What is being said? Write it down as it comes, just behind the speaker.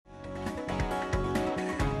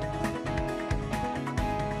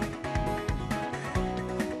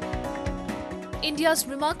India's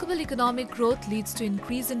remarkable economic growth leads to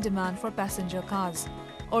increase in demand for passenger cars.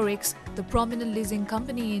 Orix, the prominent leasing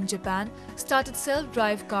company in Japan, started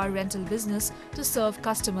self-drive car rental business to serve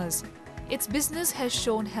customers. Its business has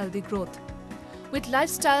shown healthy growth. With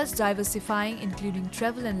lifestyles diversifying, including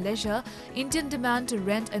travel and leisure, Indian demand to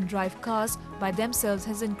rent and drive cars by themselves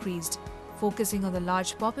has increased. Focusing on the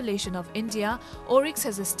large population of India, Orix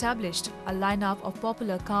has established a lineup of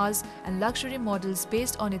popular cars and luxury models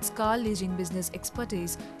based on its car leasing business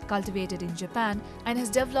expertise cultivated in Japan, and has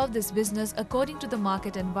developed this business according to the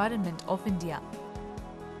market environment of India.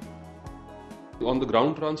 On the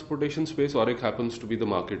ground transportation space, Orix happens to be the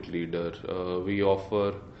market leader. We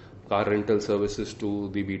offer car rental services to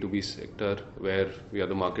the B2B sector, where we are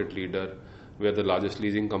the market leader. We are the largest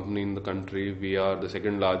leasing company in the country. We are the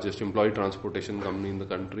second largest employee transportation company in the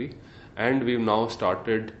country. And we've now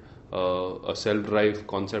started a self-drive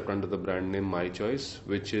concept under the brand name My Choice,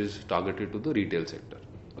 which is targeted to the retail sector.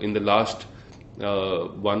 In the last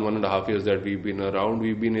 1.5 years that we've been around,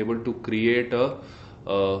 we've been able to create a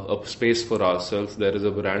space for ourselves. There is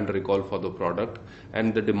a brand recall for the product,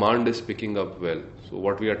 and the demand is picking up well. So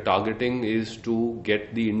what we are targeting is to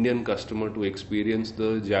get the Indian customer to experience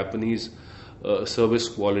the Japanese service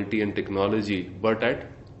quality and technology, but at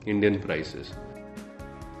Indian prices.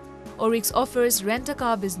 Orix offers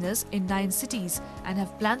rent-a-car business in 9 cities and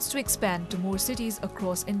have plans to expand to more cities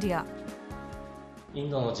across India. イ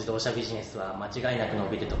ンドの自動車ビジネスは間違いなく伸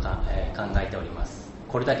びると考えております。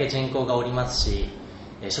これだけ人口がおりますし、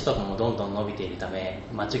所得もどんどん伸びているため、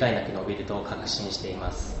間違いなく伸びると確信してい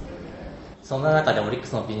ます。そんな中でオリック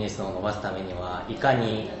スのビジネスを伸ばすためには、いか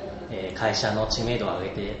に会社の知名度を上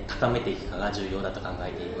げて高めていくかが重要だと考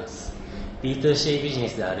えています。 B2C ビジネ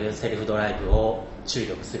スであるセルフドライブを注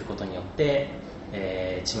力することによって、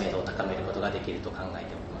知名度を高めることができると考え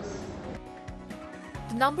ております。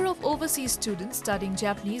 The number of overseas students studying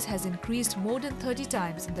Japanese has increased more than 30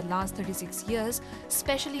 times in the last 36 years,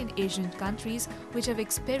 especially in Asian countries, which have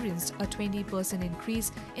experienced a 20%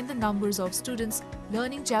 increase in the numbers of students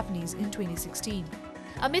learning Japanese in 2016.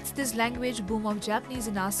 Amidst this language boom of Japanese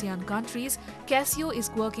in ASEAN countries, Casio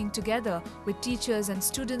is working together with teachers and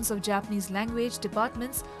students of Japanese language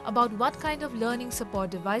departments about what kind of learning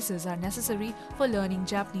support devices are necessary for learning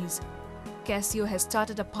Japanese. Casio has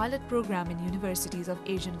started a pilot program in universities of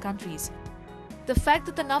Asian countries. The fact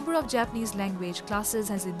that the number of Japanese language classes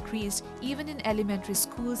has increased even in elementary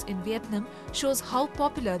schools in Vietnam shows how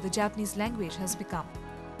popular the Japanese language has become.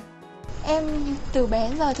 Em từ bé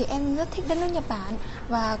đến giờ thì em rất thích đất nước Nhật Bản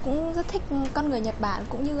và cũng rất thích con người Nhật Bản,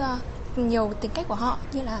 cũng như nhiều tính cách của họ,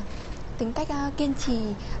 như là tính cách kiên trì,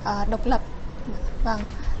 độc lập. Vâng,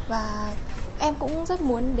 và em cũng rất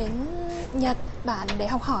muốn đến Nhật Bản để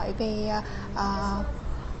học hỏi về.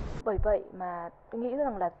 Bởi vậy mà tôi nghĩ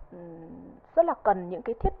rằng là rất là cần những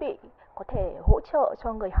cái thiết bị có thể hỗ trợ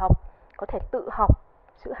cho người học có thể tự học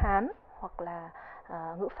chữ Hán hoặc là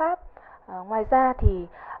ngữ Pháp. Ngoài ra thì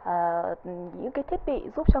những cái thiết bị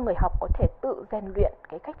giúp cho người học có thể tự rèn luyện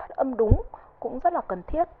cái cách phát âm đúng cũng rất là cần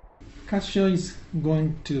thiết. Casio is going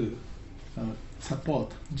to support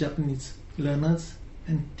Japanese learners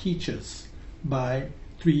and teachers by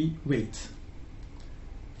 3 ways.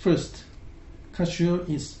 First, Casio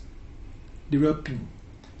is developing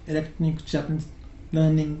electronic Japanese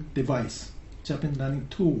learning device, Japanese learning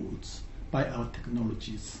tools by our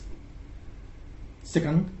technologies.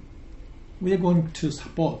 Second, we are going to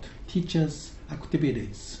support teachers'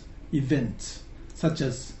 activities, events, such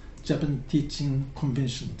as Japan teaching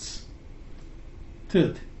conventions.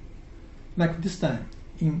 Third, like this time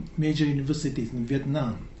in major universities in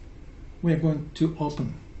Vietnam, we are going to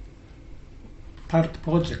open pilot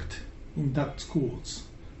project in that schools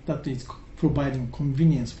that is providing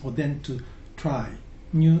convenience for them to try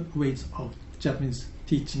new ways of Japanese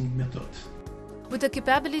teaching methods. With the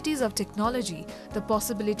capabilities of technology, the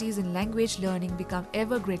possibilities in language learning become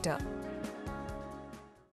ever greater.